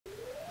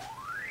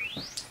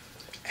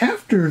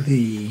after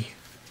the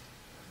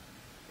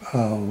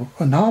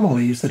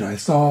anomalies that I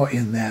saw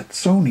in that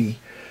Sony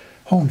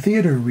home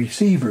theater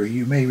receiver,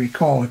 you may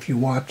recall if you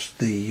watched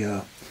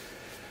the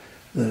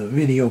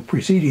video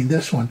preceding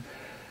this one,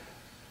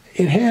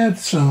 it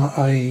had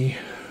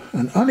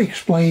an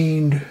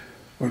unexplained,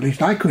 or at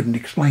least I couldn't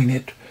explain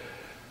it,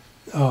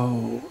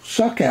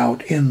 suck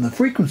out in the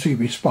frequency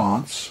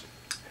response,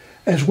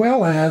 as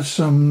well as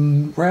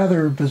some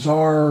rather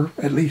bizarre,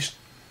 at least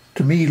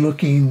to me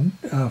looking,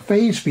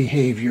 phase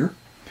behavior.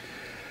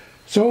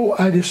 So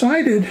I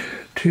decided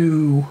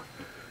to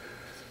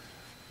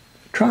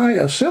try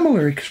a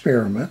similar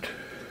experiment,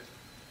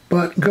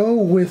 but go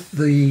with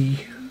the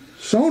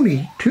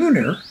Sony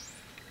tuner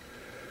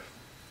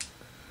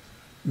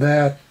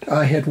that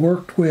I had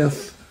worked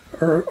with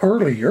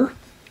earlier.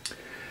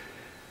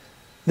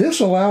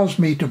 This allows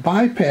me to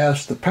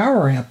bypass the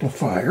power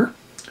amplifier,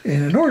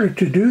 and in order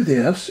to do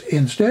this,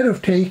 instead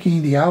of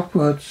taking the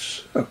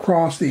outputs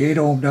across the 8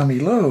 ohm dummy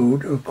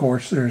load, of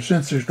course,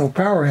 since there's no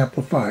power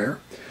amplifier,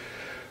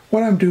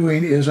 what I'm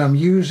doing is I'm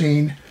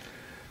using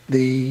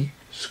the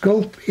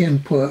scope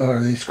input, or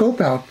the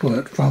scope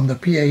output from the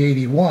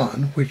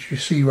PA81, which you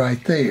see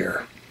right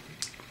there.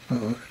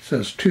 It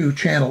says 2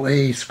 channel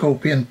A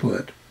scope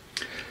input,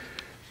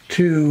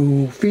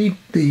 to feed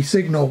the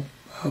signal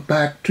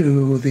back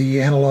to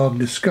the analog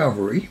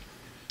discovery.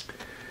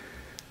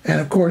 And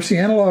of course the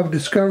analog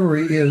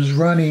discovery is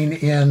running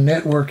in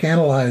network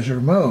analyzer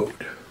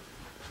mode.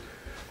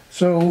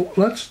 So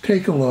let's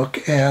take a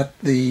look at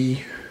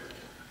the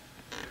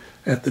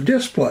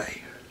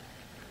display.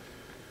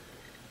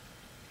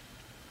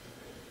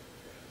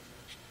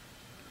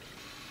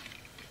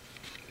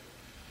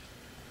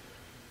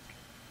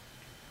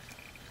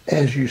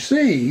 As you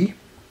see,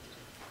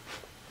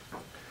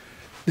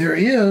 there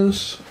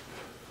is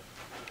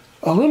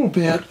a little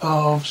bit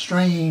of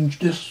strange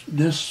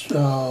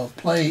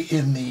display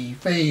in the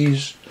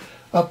phase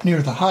up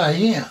near the high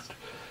end.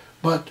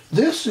 But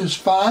this is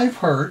 5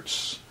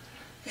 Hertz,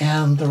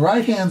 and the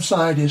right-hand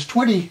side is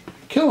 20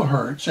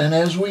 kilohertz. And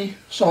as we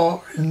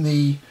saw in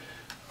the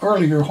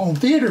earlier home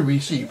theater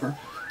receiver,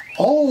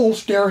 all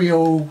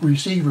stereo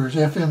receivers,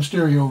 FM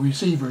stereo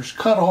receivers,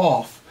 cut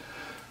off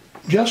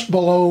just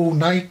below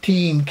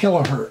 19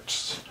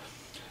 kilohertz.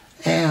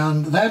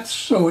 And that's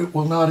so it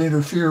will not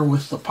interfere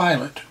with the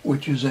pilot,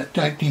 which is at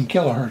 19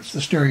 kilohertz, the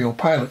stereo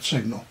pilot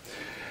signal.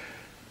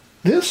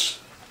 This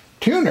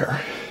tuner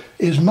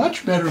is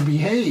much better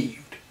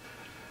behaved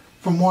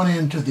from one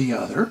end to the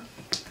other,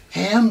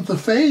 and the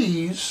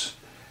phase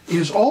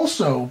is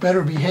also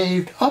better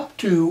behaved up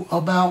to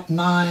about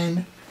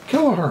 9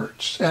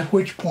 kilohertz, at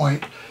which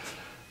point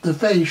the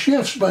phase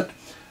shifts. But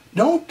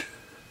don't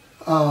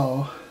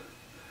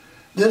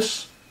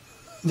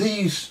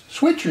these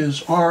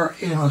switches are,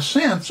 in a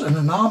sense, an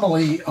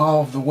anomaly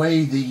of the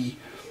way the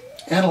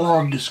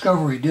analog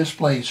discovery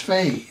displays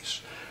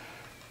phase.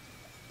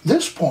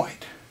 This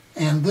point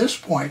and this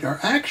point are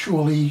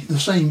actually the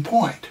same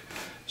point.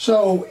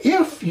 So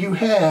if you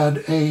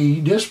had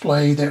a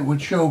display that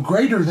would show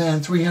greater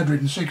than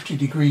 360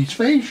 degrees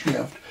phase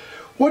shift,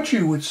 what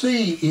you would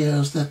see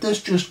is that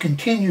this just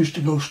continues to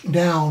go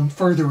down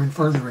further and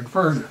further and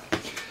further.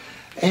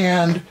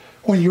 And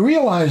when you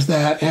realize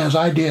that, as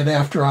I did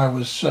after I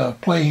was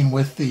playing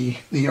with the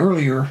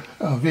earlier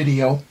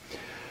video,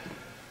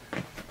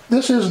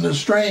 this isn't as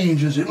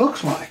strange as it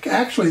looks like.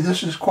 Actually,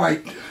 this is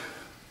quite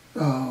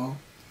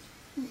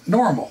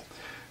normal.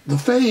 The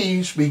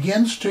phase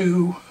begins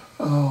to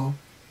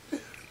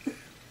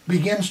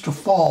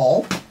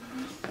fall,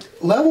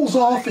 levels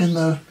off in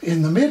the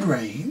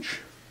mid-range,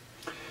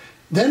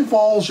 then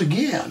falls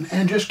again,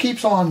 and just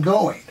keeps on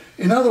going.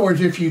 In other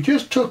words, if you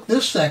just took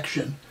this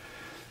section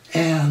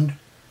and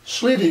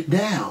slid it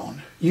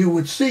down, you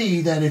would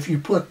see that if you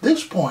put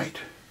this point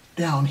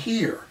down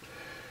here,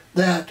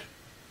 that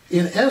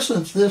in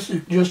essence this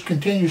just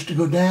continues to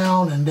go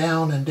down and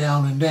down and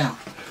down and down.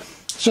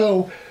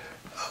 So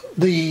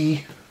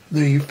the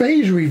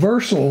phase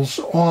reversals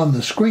on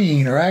the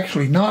screen are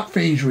actually not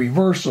phase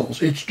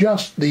reversals. It's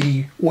just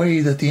the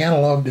way that the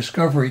analog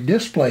discovery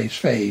displays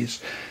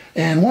phase.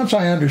 And once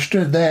I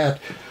understood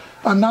that,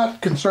 I'm not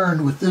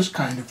concerned with this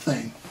kind of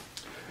thing.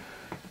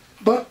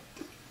 But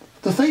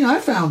the thing I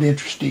found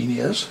interesting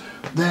is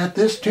that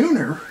this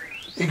tuner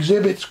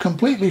exhibits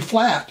completely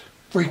flat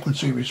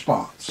frequency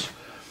response.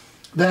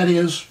 That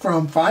is,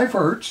 from 5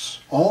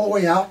 Hertz all the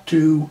way out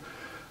to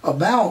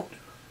about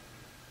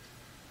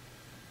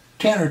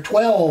 10 or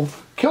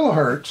 12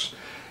 kilohertz,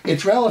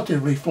 it's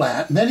relatively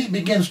flat, and then it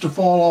begins to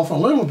fall off a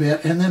little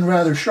bit, and then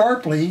rather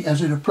sharply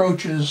as it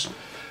approaches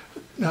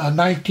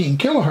 19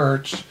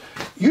 kilohertz,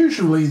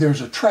 usually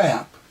there's a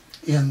trap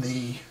in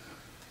the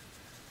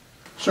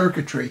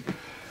circuitry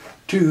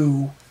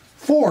to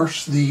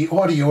force the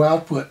audio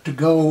output to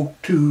go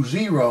to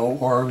 0,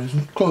 or as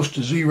close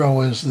to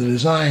 0 as the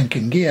design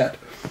can get,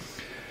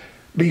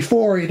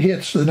 before it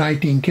hits the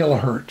 19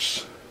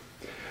 kilohertz.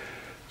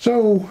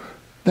 So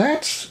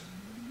that's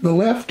the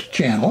left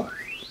channel.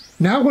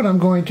 Now what I'm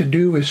going to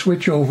do is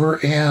switch over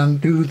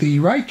and do the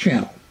right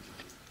channel.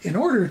 In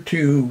order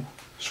to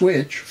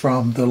switch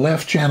from the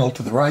left channel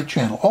to the right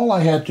channel. All I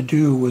had to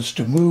do was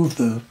to move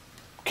the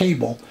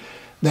cable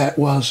that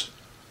was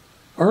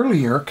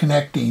earlier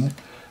connecting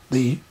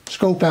the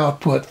scope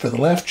output for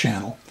the left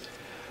channel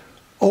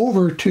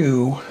over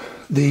to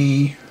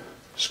the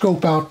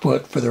scope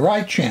output for the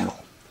right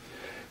channel.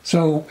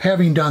 So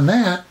having done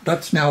that,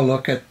 let's now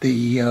look at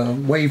the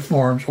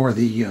waveforms or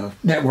the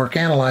network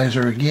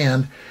analyzer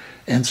again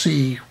and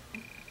see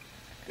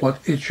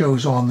what it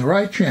shows on the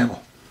right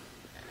channel.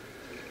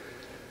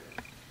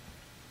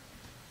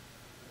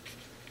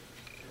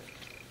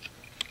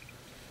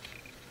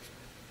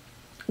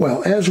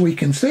 Well, as we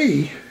can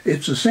see,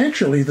 it's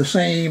essentially the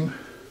same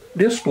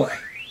display.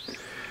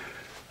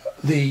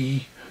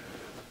 The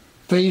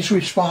phase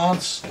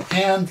response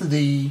and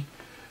the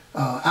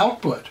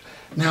output.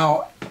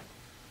 Now,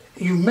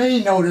 you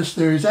may notice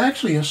there is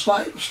actually a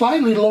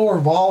slightly lower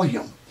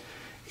volume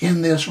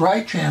in this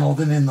right channel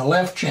than in the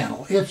left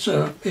channel.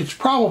 It's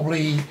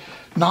probably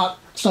not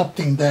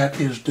something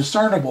that is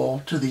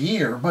discernible to the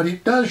ear, but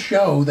it does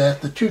show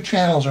that the two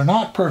channels are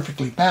not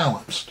perfectly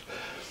balanced.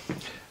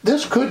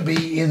 This could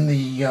be in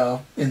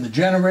the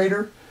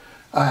generator.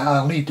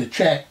 I'll need to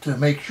check to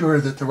make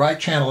sure that the right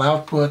channel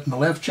output and the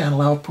left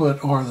channel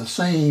output are the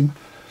same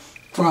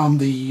from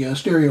the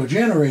stereo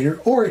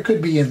generator, or it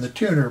could be in the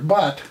tuner.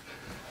 But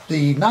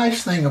the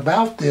nice thing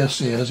about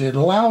this is it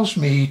allows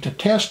me to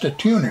test a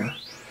tuner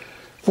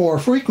for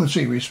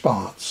frequency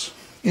response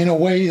in a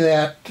way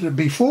that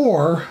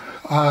before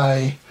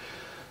I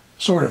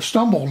sort of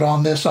stumbled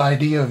on this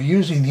idea of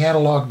using the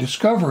analog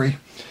discovery.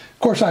 Of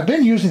course, I've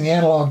been using the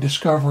analog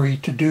discovery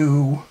to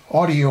do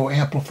audio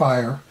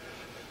amplifier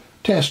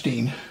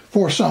testing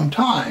for some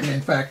time,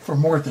 in fact for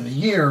more than a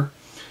year,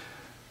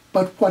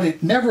 but what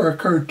it never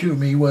occurred to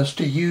me was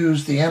to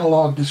use the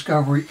analog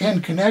discovery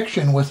in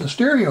connection with a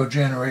stereo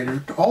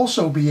generator to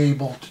also be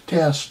able to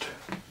test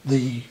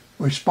the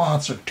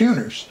response of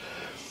tuners.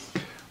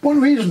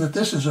 One reason that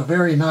this is a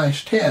very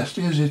nice test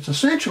is it's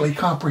essentially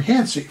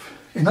comprehensive.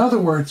 In other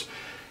words,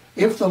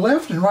 if the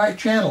left and right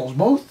channels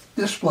both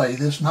display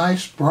this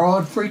nice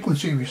broad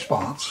frequency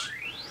response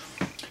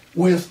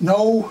with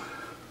no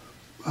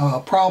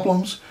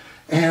problems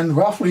and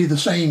roughly the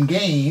same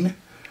gain,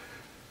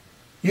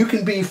 you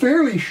can be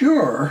fairly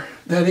sure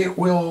that it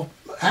will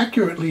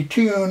accurately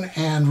tune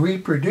and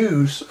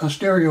reproduce a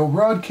stereo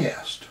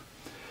broadcast.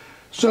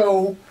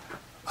 So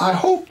I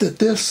hope that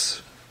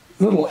this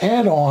little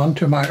add-on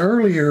to my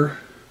earlier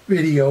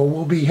video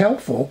will be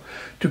helpful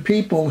to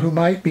people who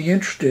might be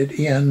interested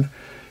in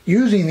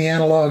using the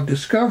analog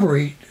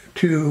discovery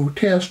to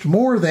test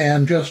more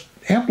than just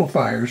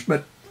amplifiers,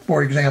 but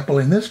for example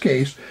in this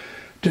case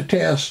to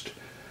test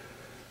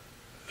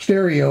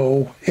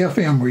stereo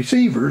FM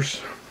receivers.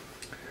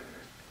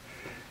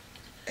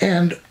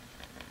 And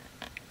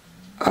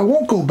I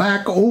won't go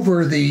back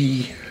over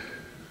the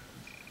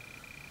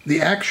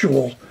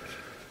actual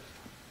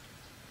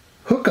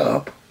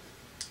hookup,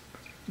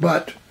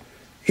 but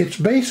it's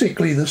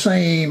basically the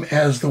same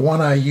as the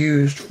one I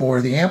used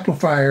for the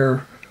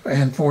amplifier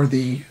and for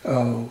the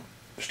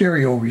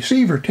stereo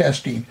receiver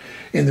testing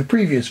in the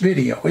previous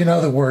video. In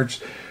other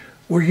words,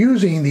 we're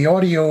using the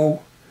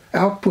audio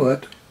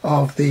output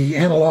of the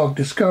analog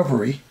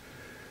discovery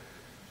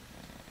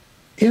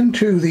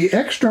into the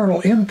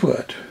external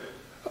input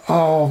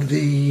of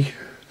the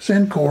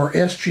Sencore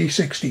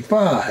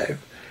SG65,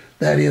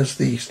 that is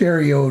the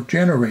stereo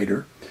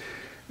generator.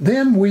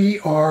 Then we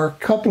are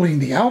coupling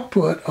the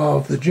output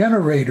of the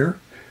generator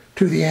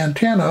to the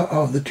antenna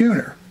of the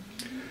tuner.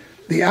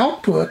 The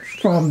output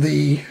from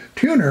the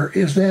tuner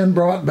is then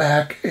brought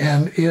back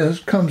and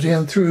comes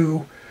in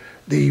through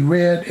the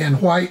red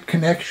and white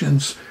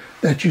connections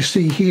that you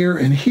see here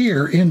and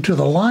here into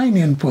the line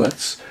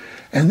inputs,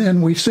 and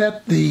then we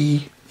set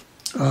the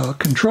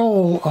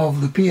control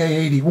of the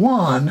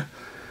PA81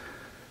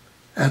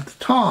 at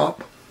the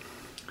top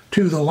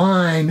to the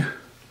line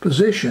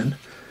position.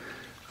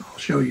 I'll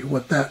show you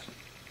what that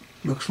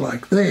looks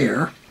like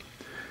there,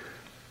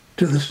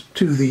 to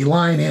the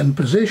line in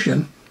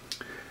position,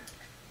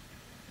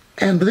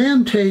 and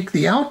then take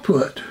the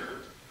output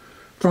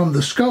from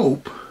the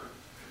scope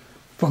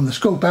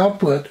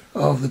output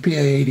of the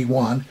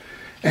PA81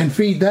 and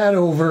feed that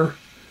over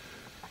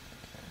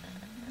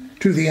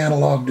to the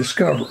analog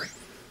discovery.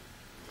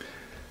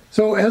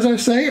 So as I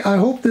say, I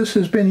hope this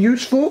has been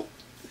useful,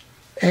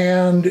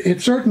 and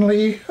it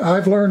certainly,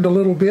 I've learned a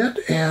little bit,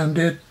 and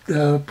it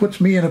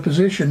puts me in a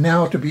position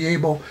now to be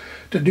able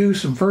to do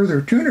some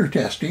further tuner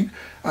testing.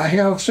 I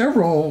have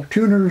several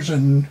tuners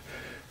and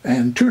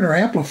tuner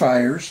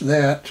amplifiers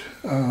that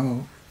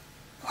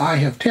I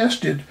have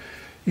tested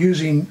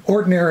using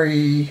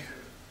ordinary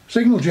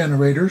signal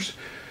generators,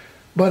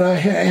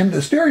 and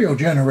the stereo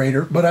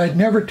generator, but I'd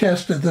never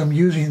tested them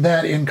using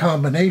that in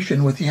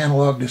combination with the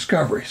analog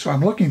discovery. So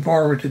I'm looking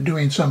forward to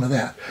doing some of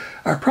that.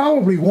 I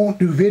probably won't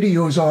do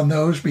videos on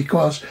those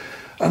because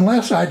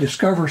unless I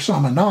discover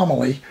some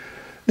anomaly,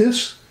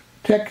 this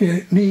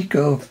technique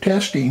of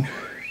testing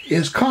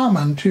is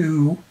common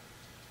to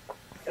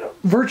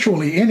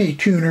virtually any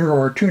tuner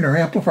or tuner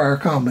amplifier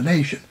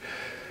combination.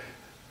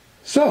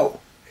 So,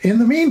 in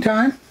the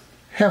meantime,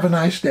 have a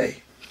nice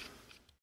day.